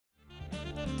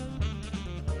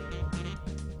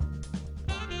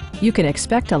You can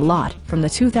expect a lot from the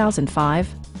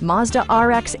 2005 Mazda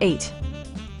RX-8.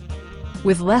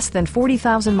 With less than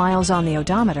 40,000 miles on the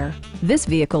odometer, this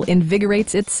vehicle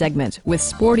invigorates its segment with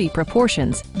sporty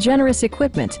proportions, generous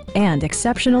equipment, and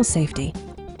exceptional safety.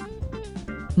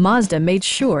 Mazda made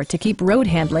sure to keep road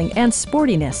handling and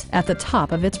sportiness at the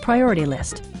top of its priority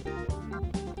list.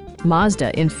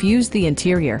 Mazda infused the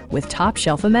interior with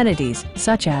top-shelf amenities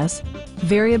such as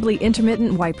variably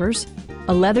intermittent wipers,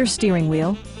 a leather steering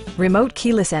wheel, remote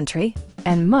keyless entry,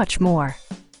 and much more.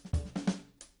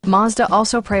 Mazda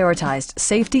also prioritized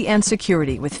safety and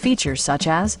security with features such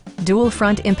as dual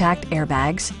front impact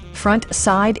airbags, front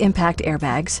side impact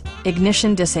airbags,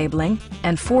 ignition disabling,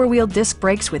 and four-wheel disc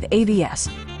brakes with ABS.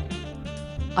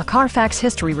 A Carfax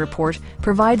history report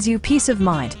provides you peace of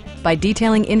mind by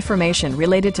detailing information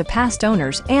related to past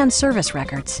owners and service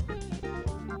records.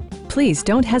 Please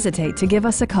don't hesitate to give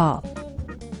us a call.